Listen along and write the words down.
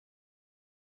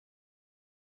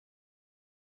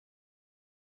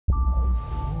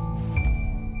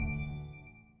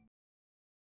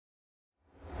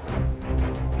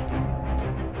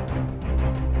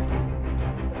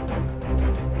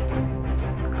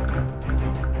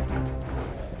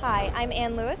Hi, I'm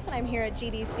Ann Lewis and I'm here at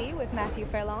GDC with Mathieu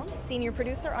Ferland, Senior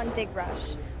Producer on Dig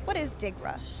Rush. What is Dig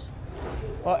Rush?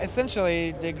 Well,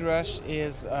 essentially, Dig Rush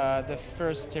is the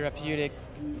first therapeutic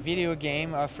video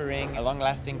game offering a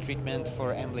long-lasting treatment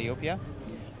for amblyopia.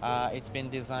 It's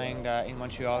been designed in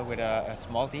Montreal with a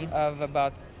small team of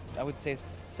about, I would say,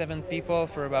 7 people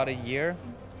for about a year.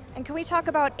 And can we talk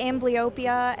about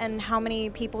amblyopia and how many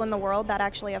people in the world that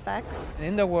actually affects?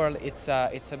 In the world, it's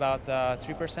about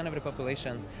 3% of the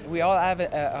population. We all have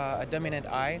a dominant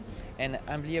eye, and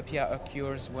amblyopia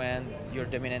occurs when your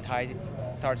dominant eye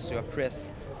starts to oppress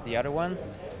the other one,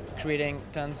 creating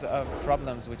tons of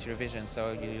problems with your vision.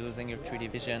 So you're losing your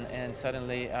 3D vision, and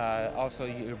suddenly also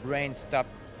your brain stops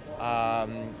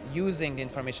using the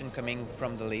information coming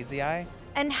from the lazy eye.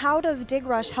 And how does Dig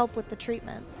Rush help with the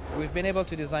treatment? We've been able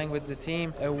to design with the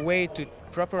team a way to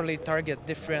properly target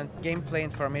different gameplay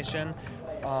information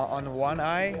on one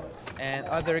eye and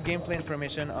other gameplay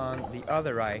information on the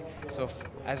other eye. So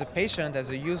as a patient, as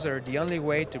a user, the only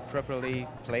way to properly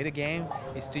play the game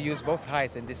is to use both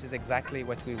eyes, and this is exactly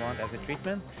what we want as a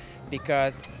treatment,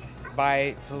 because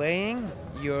by playing,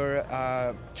 you're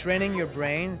training your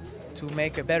brain to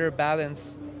make a better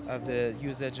balance of the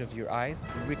usage of your eyes,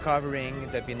 recovering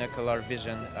the binocular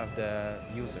vision of the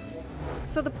user.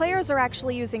 So the players are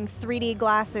actually using 3D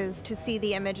glasses to see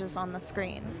the images on the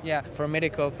screen. Yeah, for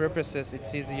medical purposes,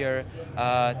 it's easier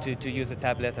to use a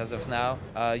tablet as of now,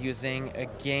 using a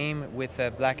game with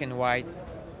black and white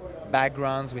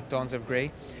backgrounds with tones of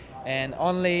gray, and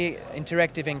only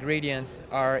interactive ingredients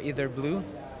are either blue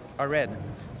or red.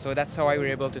 So that's how I were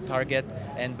able to target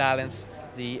and balance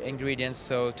the ingredients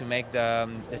so to make the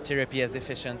therapy as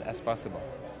efficient as possible.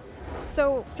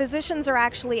 So physicians are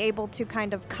actually able to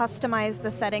kind of customize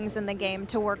the settings in the game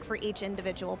to work for each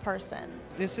individual person.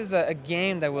 This is a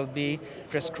game that will be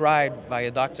prescribed by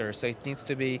a doctor, so it needs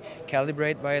to be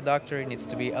calibrated by a doctor, it needs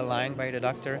to be aligned by the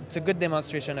doctor. It's a good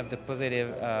demonstration of the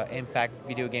positive impact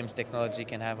video games technology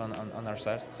can have on our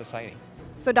society.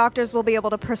 So doctors will be able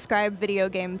to prescribe video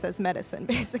games as medicine,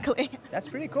 basically. That's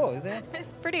pretty cool, isn't it?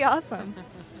 It's pretty awesome.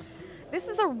 This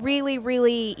is a really,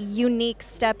 really unique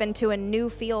step into a new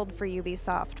field for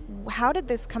Ubisoft. How did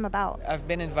this come about? I've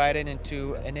been invited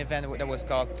into an event that was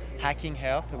called Hacking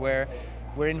Health, where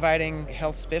we're inviting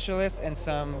health specialists and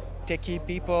some techie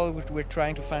people. We're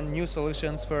trying to find new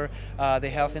solutions for the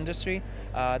health industry.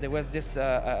 There was this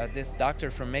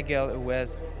doctor from McGill who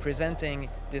was presenting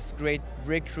this great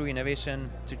breakthrough innovation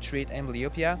to treat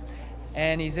amblyopia.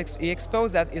 And he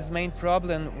exposed that his main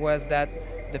problem was that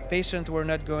the patients were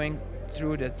not going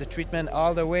through the treatment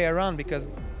all the way around because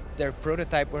their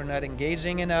prototype were not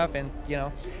engaging enough, and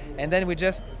then we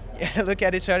just look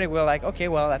at each other, we're like, okay,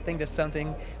 well, I think there's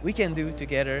something we can do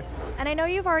together. And I know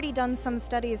you've already done some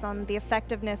studies on the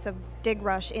effectiveness of Dig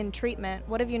Rush in treatment.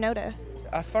 What have you noticed?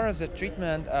 As far as the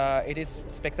treatment, it is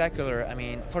spectacular. I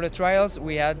mean, for the trials,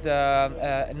 we had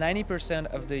 90%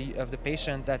 of the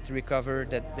patient that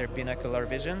recovered their binocular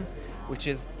vision, which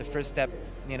is the first step,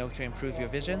 to improve your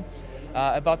vision.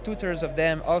 About 2/3 of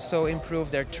them also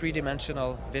improved their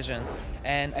 3-dimensional vision,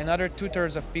 and another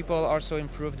 2/3 of people also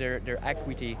improved their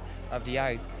acuity of the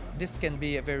eyes. This can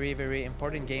be a very, very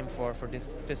important game for this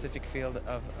specific field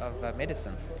of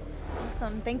medicine.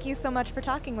 Awesome. Thank you so much for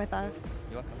talking with us.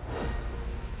 You're welcome.